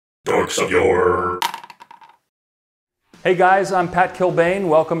Dorks of Yore. Hey guys, I'm Pat Kilbane.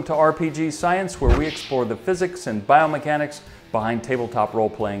 Welcome to RPG Science, where we explore the physics and biomechanics behind tabletop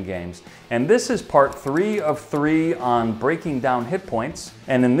role-playing games. And this is part 3 of 3 on breaking down hit points.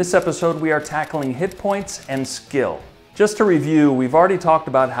 And in this episode, we are tackling hit points and skill. Just to review, we've already talked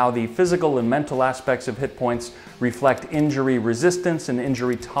about how the physical and mental aspects of hit points reflect injury resistance and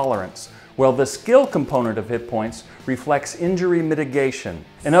injury tolerance. Well, the skill component of hit points reflects injury mitigation.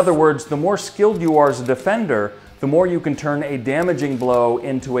 In other words, the more skilled you are as a defender, the more you can turn a damaging blow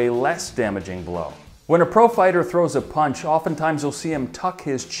into a less damaging blow. When a pro fighter throws a punch, oftentimes you'll see him tuck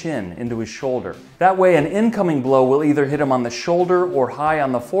his chin into his shoulder. That way an incoming blow will either hit him on the shoulder or high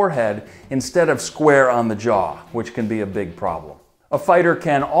on the forehead instead of square on the jaw, which can be a big problem. A fighter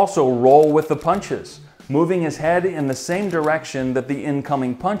can also roll with the punches, moving his head in the same direction that the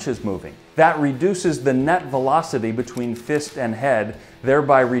incoming punch is moving. That reduces the net velocity between fist and head,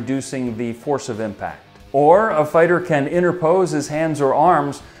 thereby reducing the force of impact. Or a fighter can interpose his hands or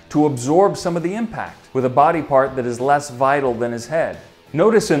arms to absorb some of the impact with a body part that is less vital than his head.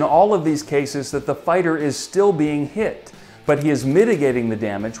 Notice in all of these cases that the fighter is still being hit, but he is mitigating the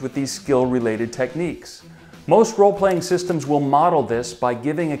damage with these skill-related techniques. Most role-playing systems will model this by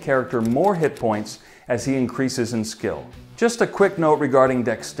giving a character more hit points as he increases in skill. Just a quick note regarding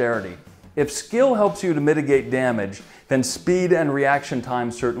dexterity. If skill helps you to mitigate damage, then speed and reaction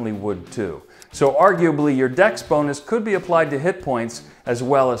time certainly would too. So arguably your dex bonus could be applied to hit points as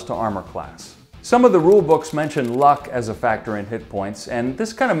well as to armor class. Some of the rule books mention luck as a factor in hit points, and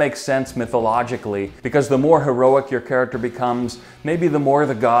this kind of makes sense mythologically because the more heroic your character becomes, maybe the more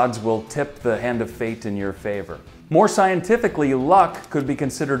the gods will tip the hand of fate in your favor. More scientifically, luck could be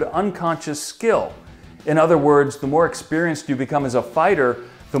considered unconscious skill. In other words, the more experienced you become as a fighter,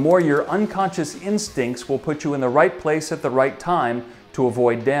 the more your unconscious instincts will put you in the right place at the right time to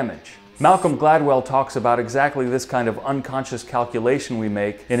avoid damage. Malcolm Gladwell talks about exactly this kind of unconscious calculation we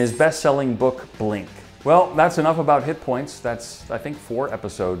make in his best-selling book, Blink. Well, that's enough about hit points. That's, I think, 4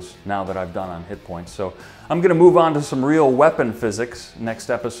 episodes now that I've done on hit points. So I'm going to move on to some real weapon physics next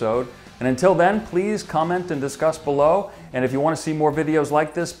episode. And until then, please comment and discuss below. And if you want to see more videos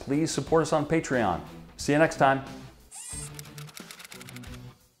like this, please support us on Patreon. See you next time.